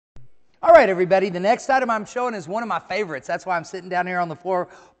All right, everybody, the next item I'm showing is one of my favorites. That's why I'm sitting down here on the floor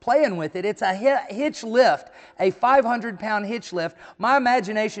playing with it. It's a Hitch Lift, a 500-pound Hitch Lift. My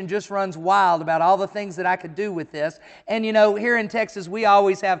imagination just runs wild about all the things that I could do with this. And you know, here in Texas, we all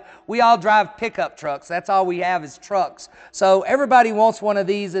drive pickup trucks. That's all we have is trucks. So everybody wants one of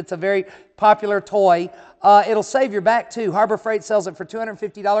these. It's a very popular toy. It'll save your back too. Harbor Freight sells it for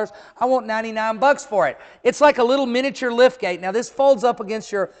 $250. I want $99 for it. It's like a little miniature lift gate. Now this folds up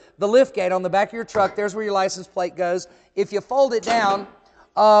against the lift gate on the back of your truck. There's where your license plate goes. If you fold it down,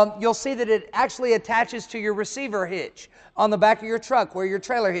 you'll see that it actually attaches to your receiver hitch on the back of your truck where your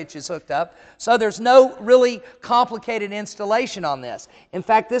trailer hitch is hooked up. So there's no really complicated installation on this. In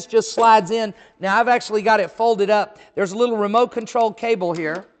fact, this just slides in. Now I've actually got it folded up. There's a little remote control cable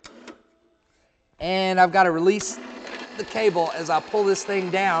here. And I've got to release the cable as I pull this thing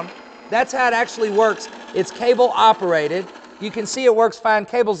down. That's how it actually works. It's cable operated. You can see it works fine.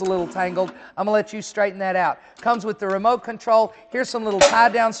 Cable's a little tangled. I'm gonna let you straighten that out. Comes with the remote control. Here's some little tie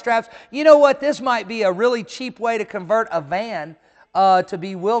down straps. You know what? This might be a really cheap way to convert a van to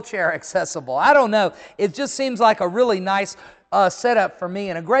be wheelchair accessible. I don't know. It just seems like a really nice setup for me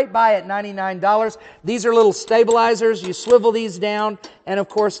and a great buy at $99. These are little stabilizers. You swivel these down and of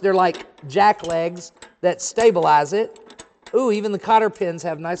course they're like jack legs that stabilize it. Ooh, even the cotter pins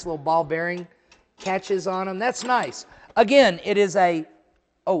have nice little ball bearing catches on them. That's nice. Again, it is let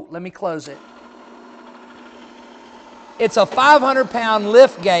me close it. It's a 500-pound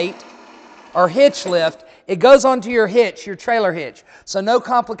lift gate or hitch lift. It goes onto your hitch, your trailer hitch. So no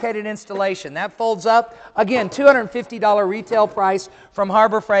complicated installation. That folds up. Again, $250 retail price from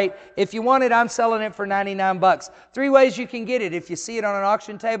Harbor Freight. If you want it, I'm selling it for $99. 3 ways you can get it. If you see it on an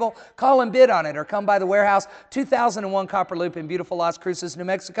auction table, call and bid on it or come by the warehouse, 2001 Copper Loop in beautiful Las Cruces, New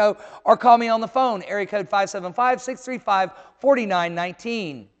Mexico, or call me on the phone, area code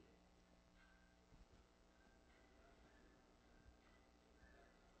 575-635-4919.